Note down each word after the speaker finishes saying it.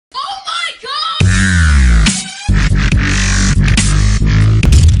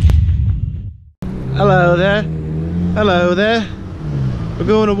Hello there. We're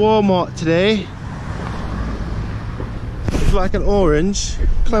going to Walmart today. It's like an orange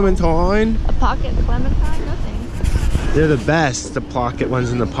clementine. A pocket clementine? Nothing. They're the best, the pocket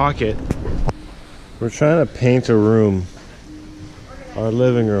ones in the pocket. We're trying to paint a room. Our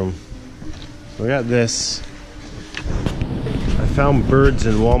living room. We got this. I found birds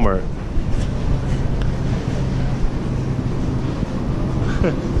in Walmart.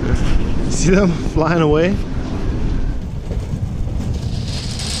 See them flying away?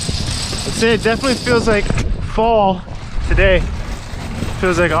 I'd say it definitely feels like fall today.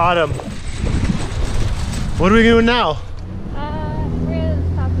 Feels like autumn. What are we doing now? We're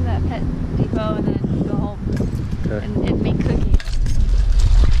gonna stop at that pet depot and then go home. Okay. And make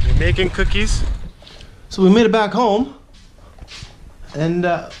cookies. You're making cookies? So we made it back home. And,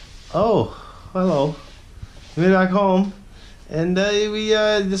 oh, hello. We made it back home. And we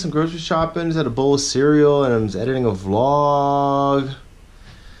did some grocery shopping, just had a bowl of cereal, and I was editing a vlog.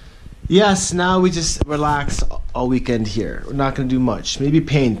 Yes, now we just relax all weekend here. We're not gonna do much. Maybe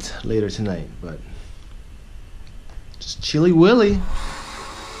paint later tonight, but just chilly willy.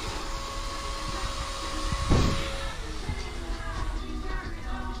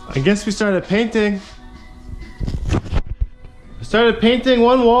 I guess we started painting. We started painting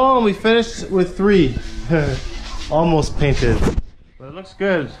one wall and we finished with 3. Almost painted, but it looks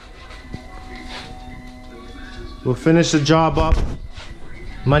good. We'll finish the job up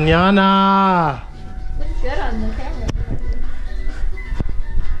mañana. Looks good on the camera.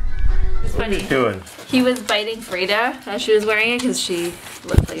 It's funny. What are you doing? He was biting Frida as she was wearing it because she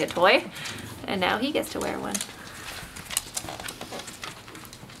looked like a toy, and now he gets to wear one.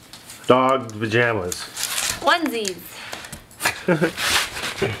 Dog pajamas. Onesies.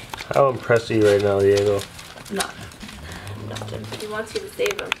 How impressed are you right now, Diego? Nothing. He wants you to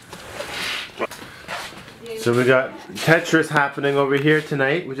save him. So we got Tetris happening over here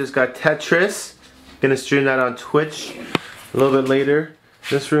tonight. We just got Tetris. Gonna stream that on Twitch a little bit later.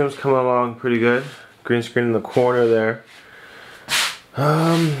 This room's coming along pretty good. Green screen in the corner there.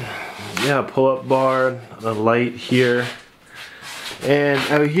 Yeah, pull-up bar, a light here. And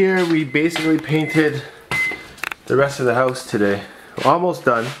out here we basically painted the rest of the house today. We're almost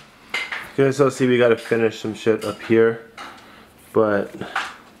done. You guys will see we gotta finish some shit up here. But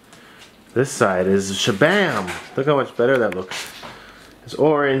this side is shabam. Look how much better that looks. It's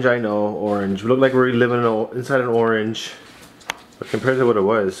orange, I know, orange. We look like we're living inside an orange. But compared to what it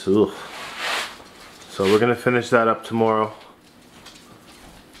was, ugh. So we're gonna finish that up tomorrow.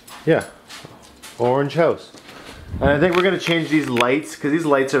 Yeah, orange house. And I think we're gonna change these lights, because these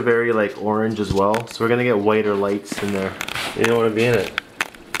lights are very like orange as well. So we're gonna get whiter lights in there. You don't wanna be in it.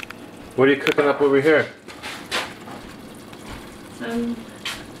 What are you cooking up over here? Some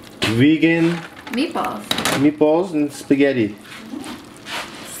Vegan meatballs. Meatballs and spaghetti.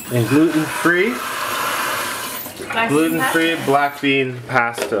 And gluten-free. Gluten-free black bean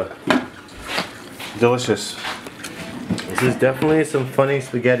pasta. Delicious. This is definitely some funny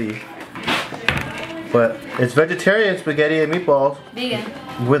spaghetti. But it's vegetarian spaghetti and meatballs. Vegan.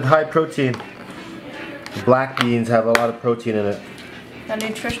 With high protein. Black beans have a lot of protein in it. Got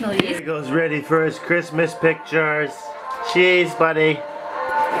nutritional yeast. Diego's ready for his Christmas pictures. Cheese, buddy.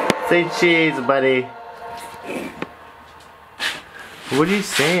 Say cheese, buddy. What are you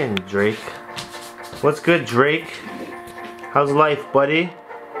saying, Drake? What's good, Drake? How's life, buddy?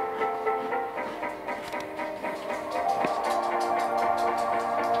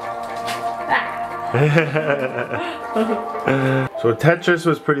 So Tetris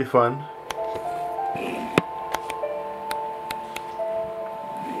was pretty fun.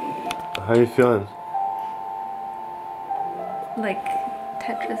 How you feeling? Like,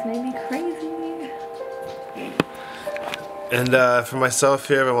 Tetris made me crazy. And for myself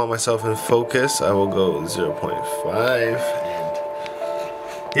here, if I want myself in focus, I will go 0.5.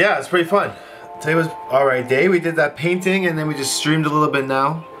 And yeah, it's pretty fun. Today was alright day. We did that painting and then we just streamed a little bit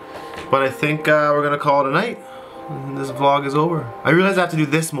now. But I think we're gonna call it a night. And this vlog is over. I realize I have to do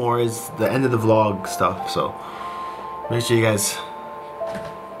this more, is the end of the vlog stuff. So make sure you guys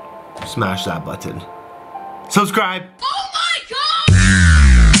smash that button. Subscribe!